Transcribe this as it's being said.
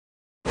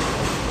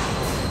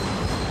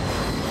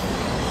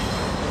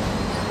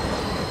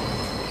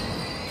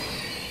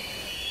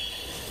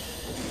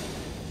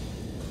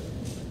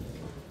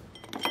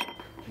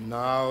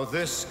Now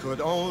this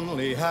could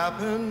only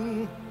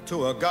happen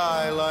to a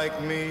guy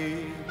like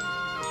me,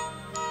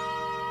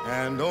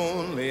 and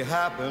only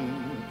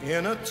happen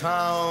in a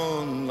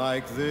town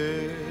like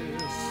this.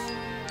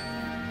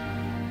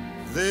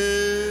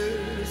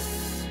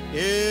 This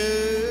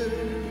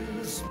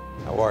is...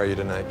 How are you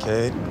tonight,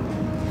 Kate?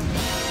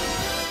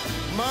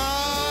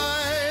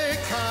 My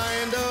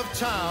kind of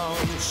town,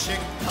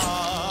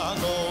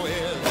 Chicago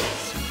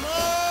is my...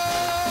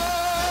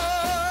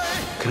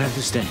 Can I have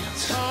this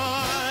dance?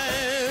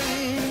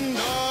 Kind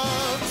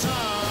of town.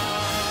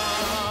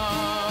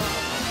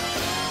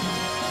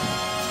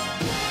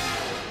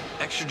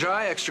 Extra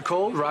dry, extra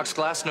cold, rocks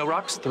glass, no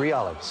rocks, 3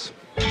 olives.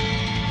 I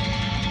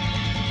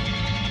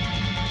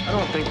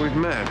don't think we've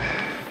met.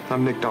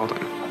 I'm Nick Dalton.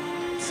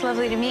 It's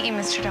lovely to meet you,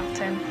 Mr.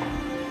 Dalton.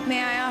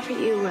 May I offer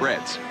you...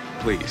 Reds,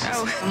 please.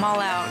 Oh, I'm all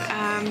out.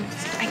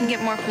 I can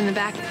get more from the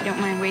back if you don't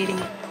mind waiting.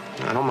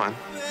 I don't mind.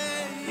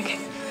 Okay.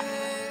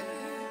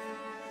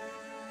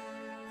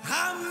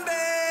 I'm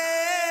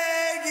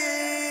begging.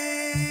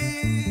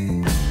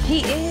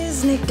 He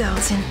is Nick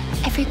Dalton.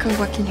 Every girl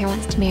working here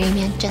wants to marry a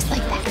man just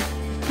like that.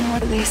 And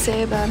what do they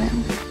say about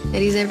him?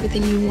 That he's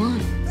everything you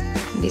want,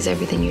 and he's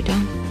everything you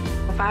don't.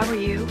 If I were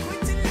you,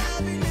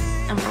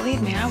 and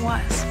believe me, I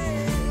was,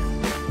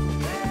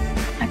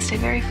 I'd stay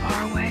very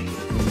far away.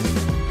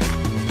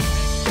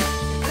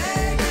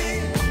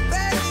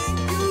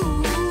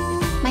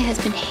 My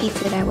husband hates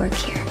that I work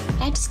here.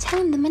 I just tell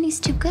him the money's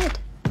too good.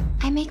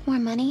 I make more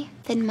money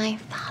than my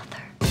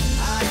father.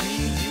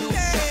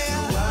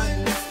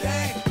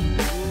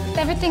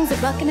 Everything's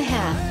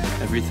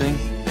 $1.50. Everything?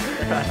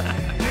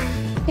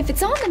 If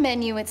it's on the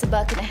menu, it's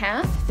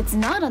 $1.50. If it's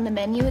not on the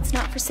menu, it's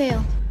not for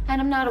sale.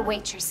 And I'm not a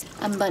waitress.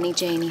 I'm Bunny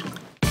Janie.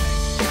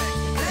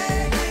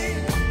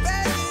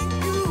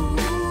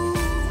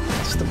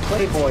 It's the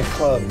Playboy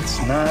Club.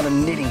 It's not a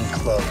knitting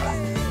club.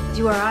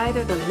 You are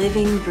either the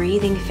living,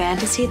 breathing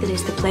fantasy that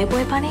is the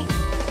Playboy Bunny,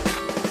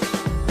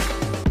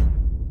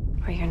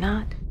 or you're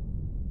not.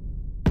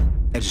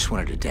 I just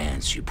wanted to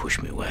dance. You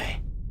pushed me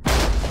away.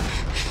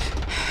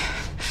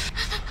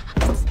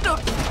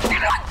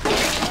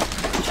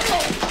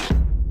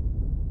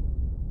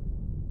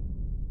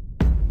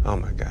 Oh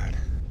my God.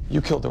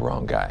 You killed the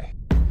wrong guy.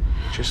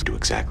 Just do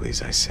exactly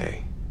as I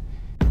say.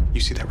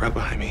 You see that right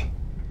behind me?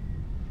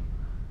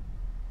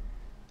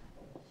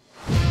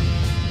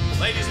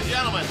 Ladies and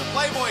gentlemen, the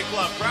Playboy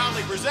Club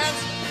proudly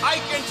presents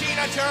Ike and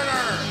Tina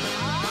Turner.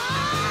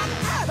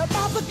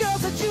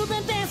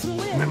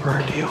 Remember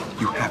our deal?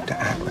 You have to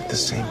act like the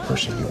same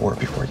person you were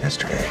before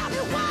yesterday.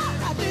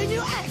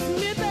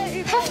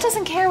 Hef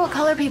doesn't care what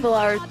color people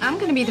are. I'm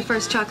gonna be the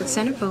first chocolate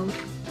centerfold.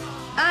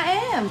 I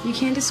am. You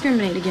can't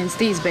discriminate against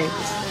these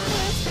babies.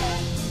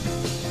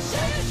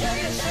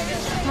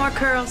 More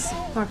curls,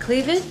 more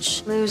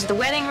cleavage, lose the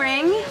wedding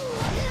ring.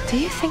 Do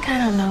you think I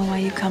don't know why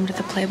you come to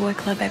the Playboy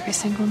Club every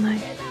single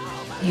night?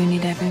 You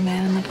need every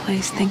man in the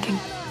place thinking,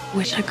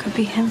 wish I could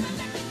be him.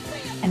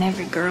 And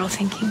every girl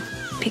thinking,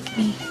 pick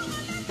me.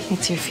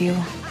 It's your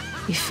fuel.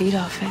 You feed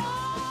off it.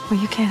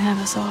 Well, you can't have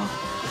us all.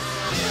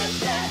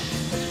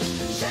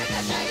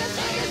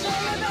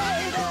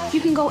 You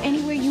can go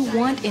anywhere you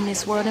want in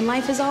this world, and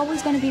life is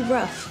always gonna be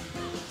rough.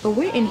 But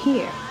we're in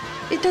here.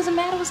 It doesn't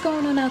matter what's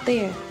going on out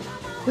there.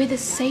 We're the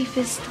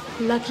safest,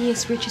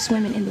 luckiest, richest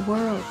women in the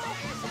world.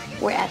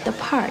 We're at the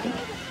party.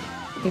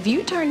 If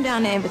you turn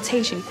down the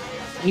invitation,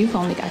 you've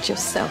only got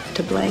yourself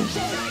to blame.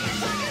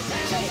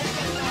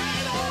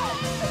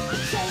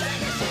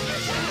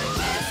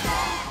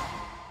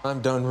 I'm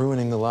done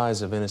ruining the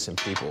lives of innocent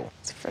people.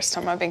 It's the first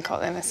time I've been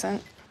called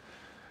innocent.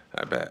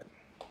 I bet.